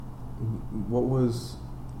What was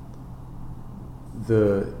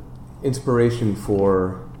the inspiration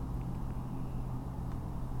for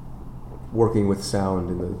working with sound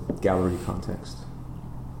in the gallery context?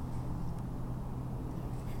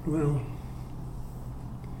 Well,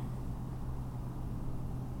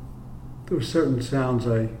 there were certain sounds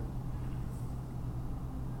I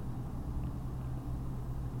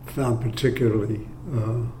found particularly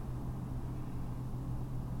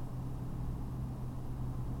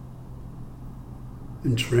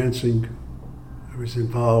entrancing. I was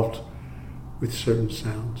involved with certain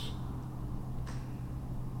sounds.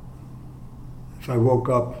 If I woke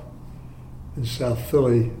up in South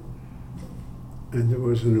Philly and there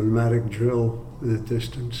was a pneumatic drill in the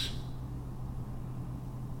distance,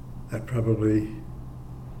 that kind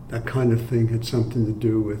of thing had something to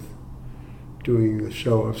do with doing the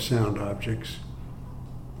show of sound objects,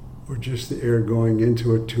 or just the air going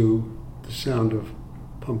into a tube, the sound of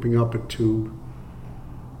pumping up a tube,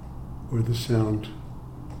 or the sound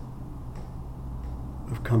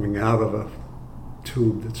of coming out of a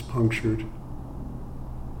tube that's punctured.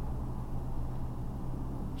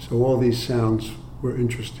 So all these sounds were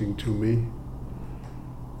interesting to me,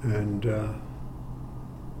 and the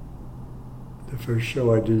first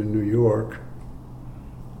show I did in New York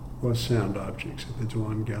was sound objects at the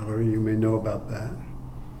Dwan Gallery. You may know about that.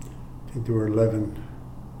 I think there were 11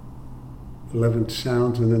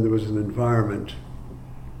 sounds, and then there was an environment.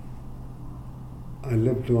 I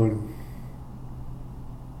lived on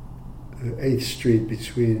 8th Street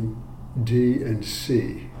between D and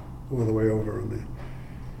C, all the way over on the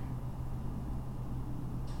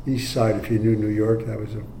east side. If you knew New York, that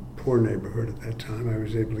was a poor neighborhood at that time. I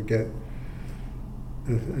was able to get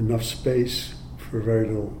enough space for very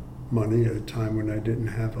little money at a time when I didn't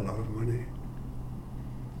have a lot of money.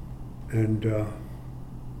 And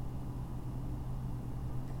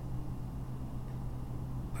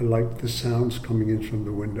I liked the sounds coming in from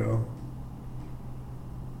the window.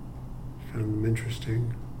 Found them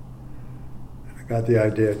interesting. And I got the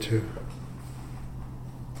idea to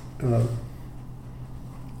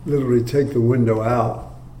literally take the window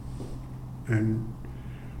out and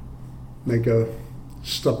make a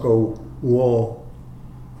stucco wall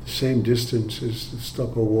the same distance as the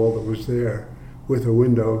stucco wall that was there, with a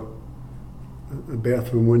window, a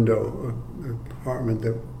bathroom window, an apartment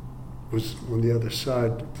that was on the other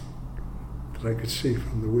side that I could see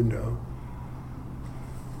from the window,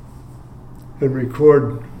 and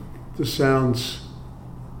record the sounds.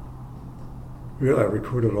 Really, I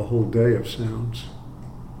recorded a whole day of sounds,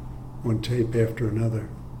 one tape after another.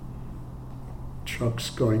 Trucks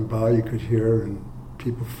going by you could hear, and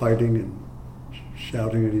people fighting and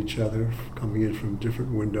shouting at each other, coming in from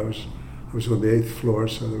different windows. I was on the 8th floor,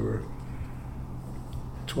 so there were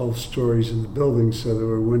 12 stories in the building, so there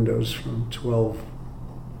were windows from 12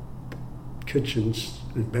 kitchens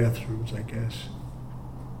and bathrooms, I guess.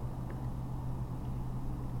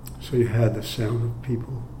 So you had the sound of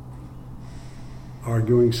people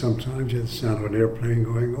arguing sometimes, you had the sound of an airplane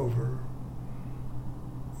going over,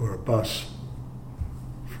 or a bus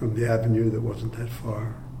from the avenue that wasn't that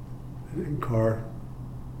far, and car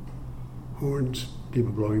horns,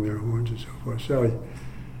 people blowing their horns and so forth. So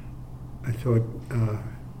I thought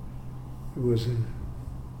it was a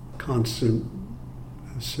constant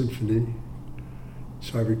symphony,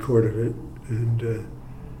 so I recorded it and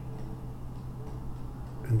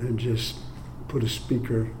then just put a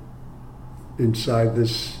speaker inside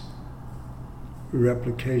this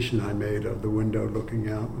replication I made of the window looking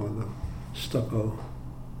out on the stucco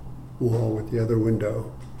wall with the other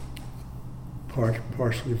window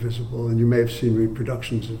partially visible, and you may have seen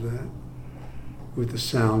reproductions of that with the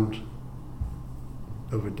sound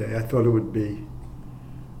of a day. I thought it would be,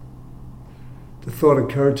 the thought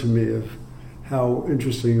occurred to me of how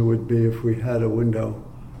interesting it would be if we had a window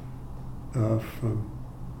from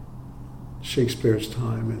Shakespeare's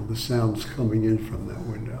time and the sounds coming in from that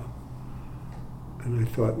window. And I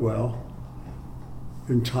thought, well,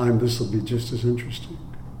 in time this will be just as interesting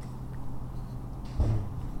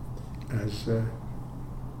as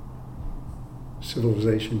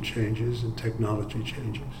civilization changes and technology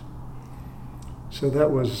changes. So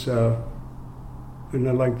that was, and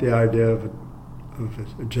I liked the idea of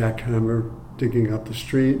a jackhammer digging up the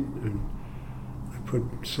street, and I put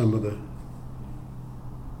some of the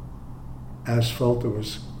asphalt that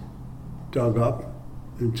was dug up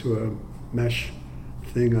into a mesh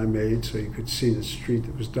thing I made so you could see the street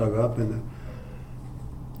that was dug up, and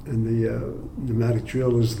the pneumatic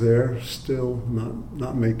drill is there still,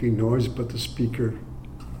 not making noise, but the speaker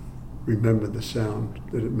remembered the sound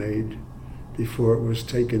that it made before it was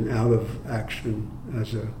taken out of action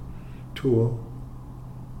as a tool,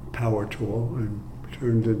 power tool, and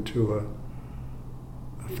turned into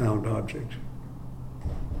a found object.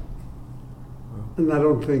 And I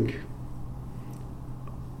don't think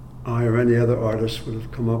I or any other artist would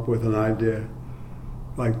have come up with an idea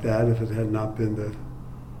like that if it had not been the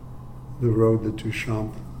road that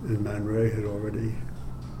Duchamp and Man Ray had already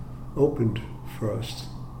opened for us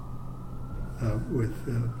with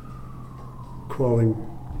calling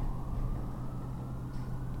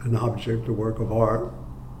an object a work of art.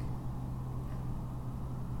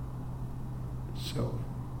 So,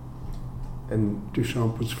 and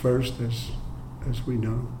Duchamp was first, as we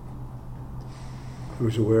know. I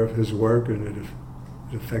was aware of his work, and it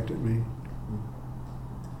affected me.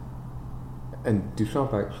 And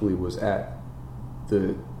Duchamp actually was at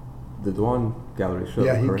the Dwan Gallery show.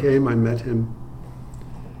 Yeah, he correct? came. I met him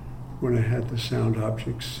when I had the sound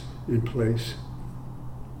objects in place,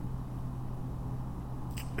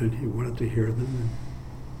 and he wanted to hear them,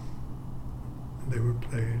 and they were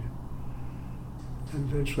played. And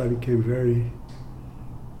eventually I became very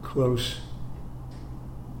close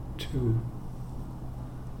to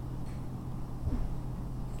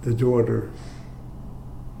the daughter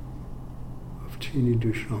of Tini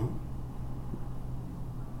Duchamp.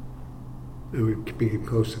 And we became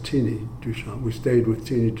close to Tini Duchamp. We stayed with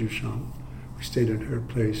Tini Duchamp. We stayed at her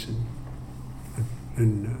place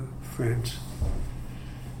in France.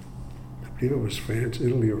 I believe it was France,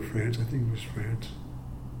 Italy or France. I think it was France.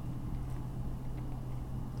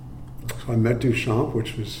 So I met Duchamp,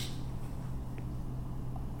 which was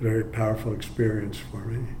a very powerful experience for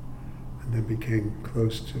me, and then became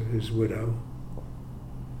close to his widow.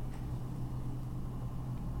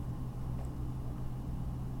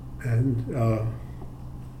 And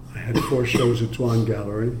I had 4 shows at Dwan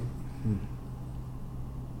Gallery,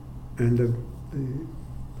 and the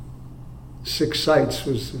 6 Sights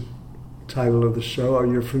was the title of the show. Are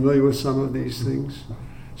you familiar with some of these things?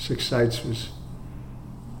 6 Sights was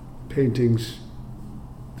paintings.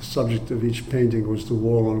 The subject of each painting was the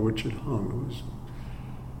wall on which it hung. It was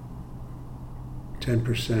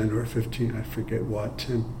 10% or 15, I forget what,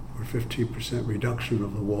 10 or 15% reduction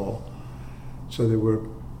of the wall. So there were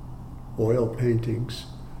oil paintings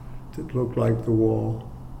that looked like the wall,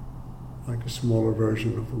 like a smaller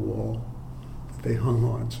version of the wall that they hung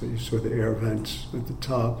on. So you saw the air vents at the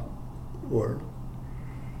top, or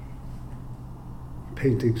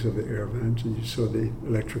paintings of the air vents, and you saw the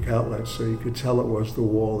electric outlets, so you could tell it was the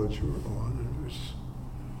wall that you were on. And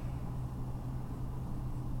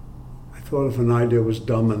I thought if an idea was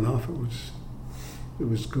dumb enough, it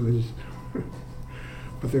was good.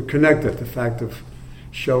 But they're connected. The fact of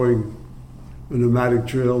showing a pneumatic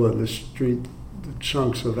drill in the street, the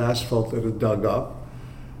chunks of asphalt that are dug up,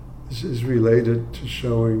 is related to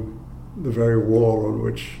showing the very wall on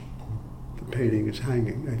which the painting is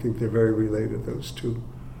hanging. I think they're very related, those two.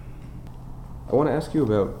 I want to ask you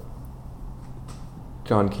about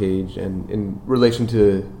John Cage and in relation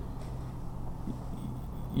to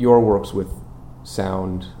your works with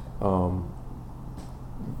sound.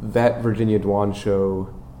 That Virginia Dwan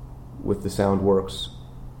show with the sound works,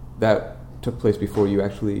 that took place before you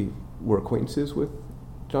actually were acquaintances with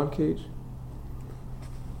John Cage?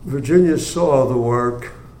 Virginia saw the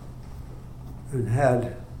work and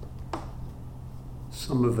had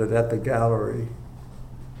some of it at the gallery.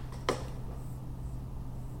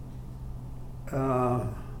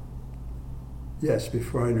 Yes,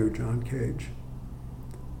 before I knew John Cage.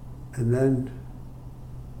 And then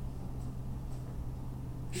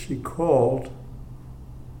she called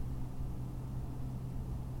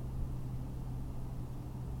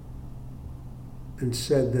and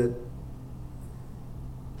said that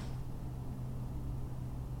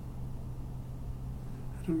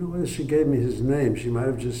I don't know whether she gave me his name. She might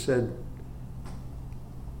have just said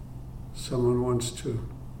someone wants to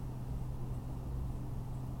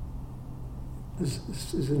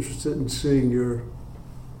is interested in seeing your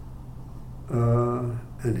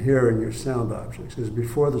and hearing your sound objects. Because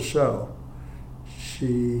before the show,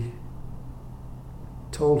 she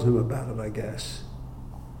told him about it, I guess.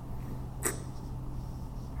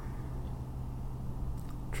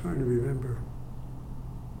 Trying to remember.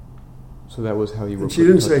 So that was how you were. And she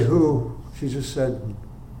didn't say who. She just said.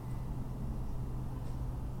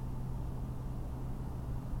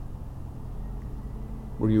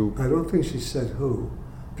 Were you? I don't think she said who.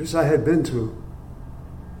 Because I had been to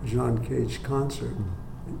a John Cage concert.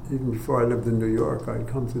 Even before I lived in New York, I'd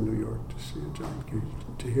come to New York to see a John Cage,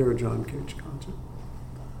 to hear a John Cage concert.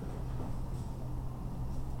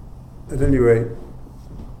 At any rate,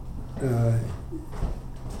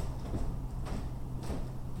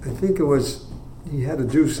 I think it was he had to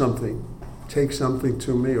do something, take something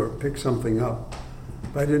to me or pick something up.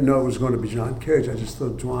 But I didn't know it was going to be John Cage. I just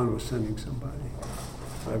thought Dwan was sending somebody.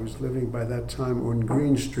 I was living by that time on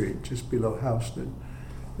Green Street, just below Houston,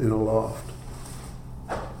 in a loft.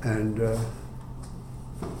 And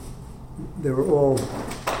they were all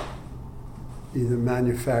either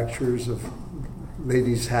manufacturers of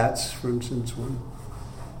ladies' hats, for instance,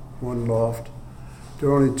 one loft. There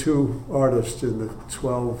were only two artists in the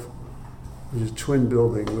 12, which is a twin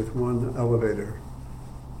building with one elevator.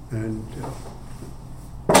 And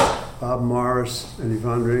Bob Morris and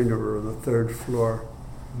Yvonne Rainer were on the third floor.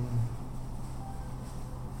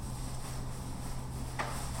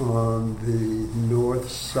 On the north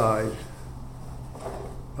side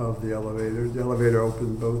of the elevator. The elevator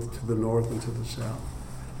opened both to the north and to the south.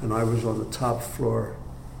 And I was on the top floor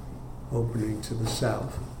opening to the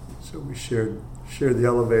south. So we shared the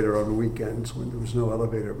elevator on weekends when there was no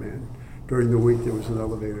elevator man. During the week there was an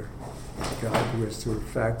elevator guy who was through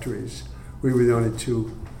factories. We were the only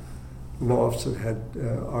two lofts that had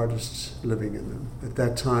artists living in them. At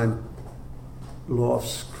that time,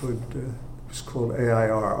 lofts it was called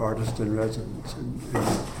AIR, Artist in Residence. And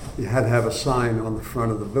you had to have a sign on the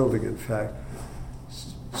front of the building, in fact,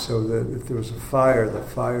 so that if there was a fire, the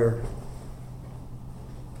fire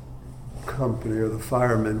company or the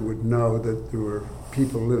firemen would know that there were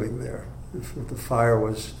people living there. If the fire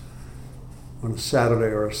was on a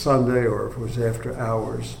Saturday or a Sunday, or if it was after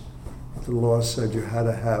hours, the law said you had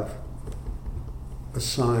to have a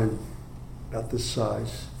sign about this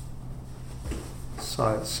size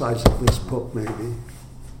of this book maybe,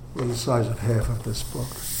 or the size of half of this book,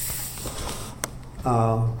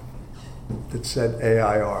 that said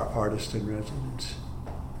AIR, Artist in Residence.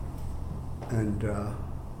 And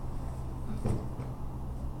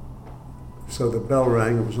so the bell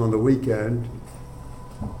rang, it was on the weekend,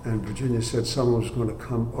 and Virginia said someone was going to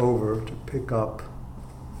come over to pick up,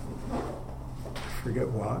 I forget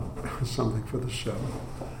what, something for the show.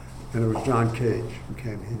 And it was John Cage who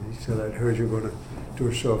came in. He said, I'd heard you were going to do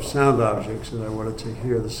a show of sound objects, and I wanted to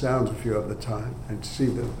hear the sounds if you have the time and see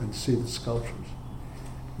the sculptures.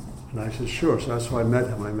 And I said, sure. So that's why I met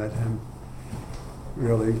him. I met him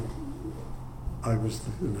really, I was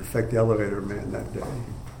in effect the elevator man that day.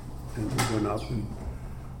 And we went up and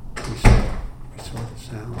we saw the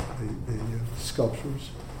sound, the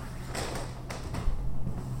sculptures.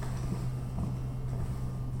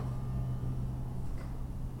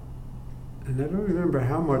 And I don't remember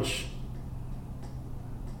how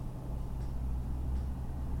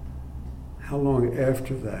long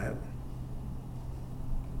after that.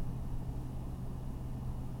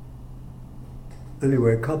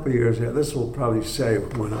 Anyway, a couple of years after, this will probably say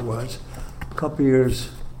when it was, a couple of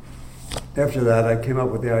years after that, I came up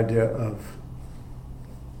with the idea of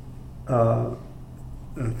a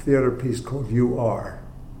theater piece called You Are.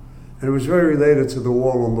 And it was very related to the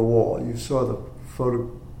wall on the wall. You saw the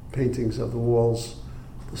photo paintings of the walls.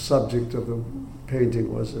 The subject of the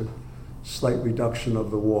painting was a slight reduction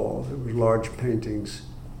of the wall. There were large paintings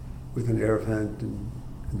with an air vent in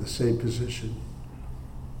the same position,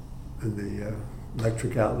 and the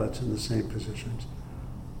electric outlets in the same positions.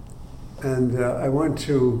 And I went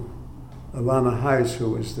to Alana Heiss,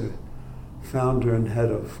 who was the founder and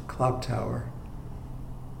head of Clock Tower.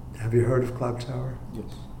 Have you heard of Clock Tower?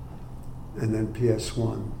 Yes. And then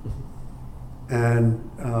PS1. And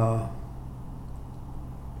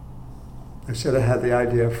I said I had the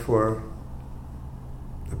idea for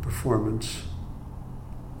a performance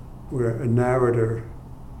where a narrator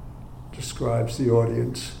describes the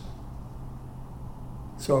audience.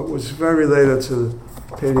 So it was very related to the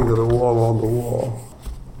painting of the wall on the wall.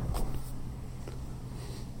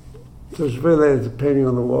 So it's very related to painting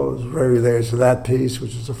on the wall. It's very related to that piece,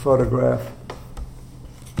 which is a photograph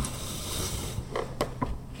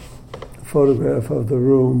of the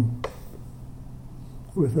room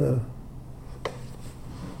with a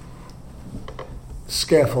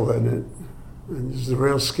scaffold in it. And this is a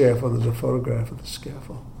real scaffold. There's a photograph of the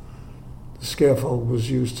scaffold. The scaffold was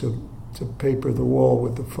used to paper the wall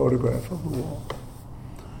with the photograph of the wall.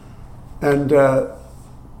 And a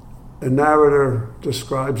narrator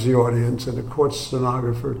describes the audience, and a court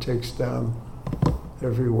stenographer takes down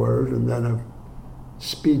every word, and then a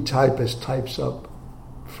speed typist types up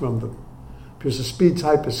because a speed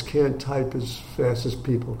typist can't type as fast as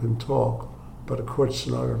people can talk, but a court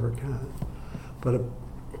stenographer can.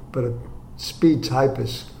 But a speed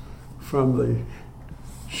typist from the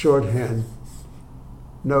shorthand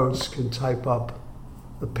notes can type up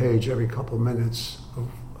a page every couple of minutes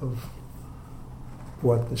of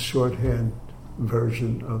what the shorthand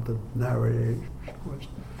version of the narration was.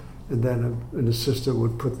 and then an assistant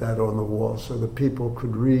would put that on the wall so the people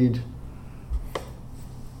could read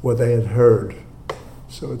what they had heard.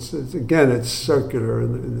 So it's again, it's circular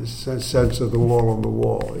in the sense of the wall on the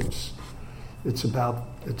wall. It's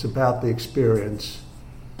about the experience,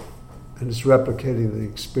 and it's replicating the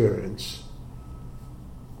experience,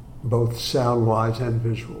 both sound-wise and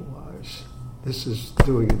visual-wise. This is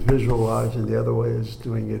doing it visual-wise, and the other way is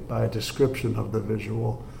doing it by a description of the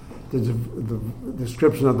visual, the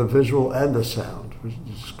description of the visual and the sound, the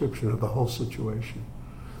description of the whole situation.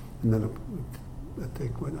 And then the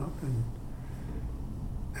thing went up, and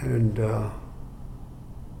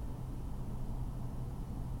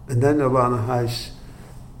then Ilana Heiss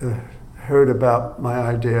heard about my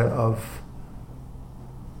idea of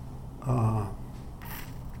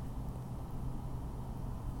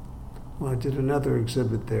I did another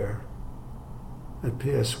exhibit there at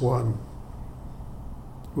PS1,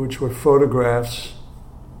 which were photographs.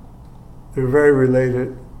 They were very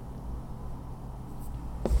related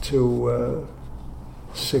to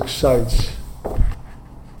 6 sites.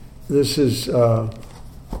 This is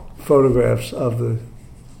photographs of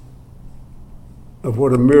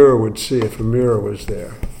what a mirror would see if a mirror was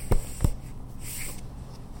there.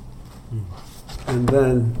 And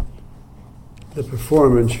then the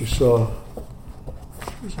performance you saw,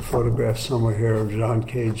 there's a photograph somewhere here of John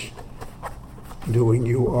Cage doing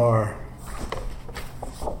You Are.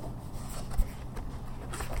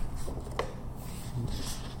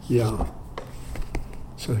 Yeah.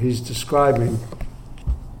 So he's describing,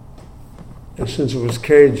 and since it was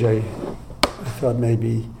Cage, I thought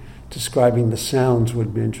maybe describing the sounds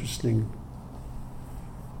would be interesting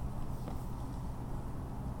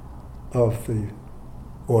of the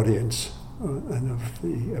audience and of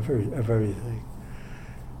everything.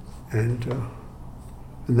 And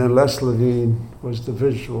then Les Levine was the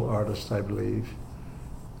visual artist, I believe,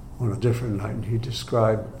 on a different night, and he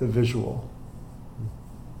described the visual,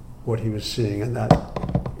 what he was seeing, and that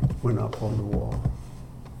went up on the wall.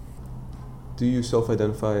 Do you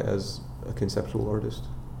self-identify as a conceptual artist?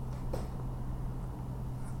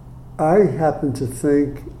 I happen to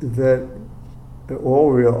think that all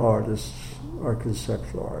real artists are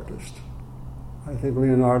conceptual artists. I think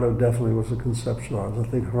Leonardo definitely was a conceptual artist. I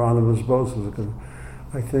think Hieronymus Bosch was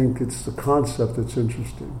I think it's the concept that's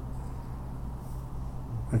interesting.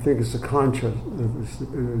 I think it's the concept, it is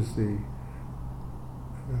the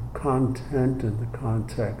content and the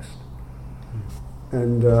context.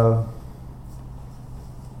 And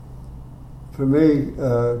for me,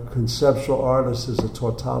 conceptual artist is a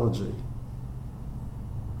tautology.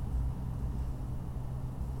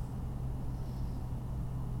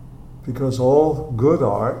 Because all good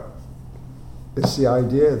art is the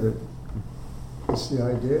idea that it's the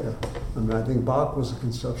idea. I mean, I think Bach was a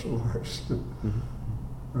conceptual artist,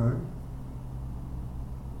 right?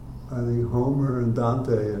 I think Homer and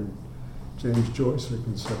Dante and James Joyce are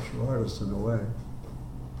conceptual artists in a way.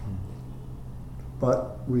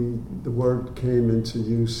 But the word came into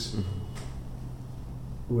use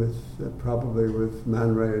with probably with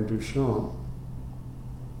Man Ray and Duchamp,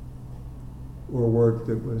 or work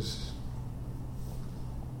that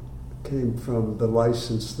came from the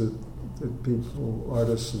license that people,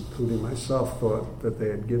 artists, including myself, thought that they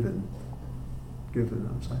had given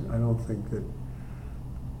us. I don't think that.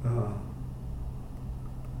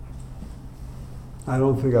 I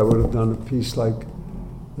don't think I would have done a piece like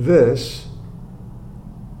this,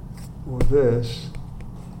 or this,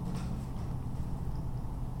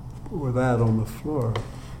 or that on the floor,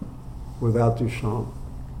 without Duchamp.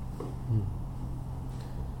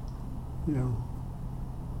 You know,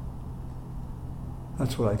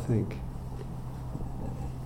 that's what I think.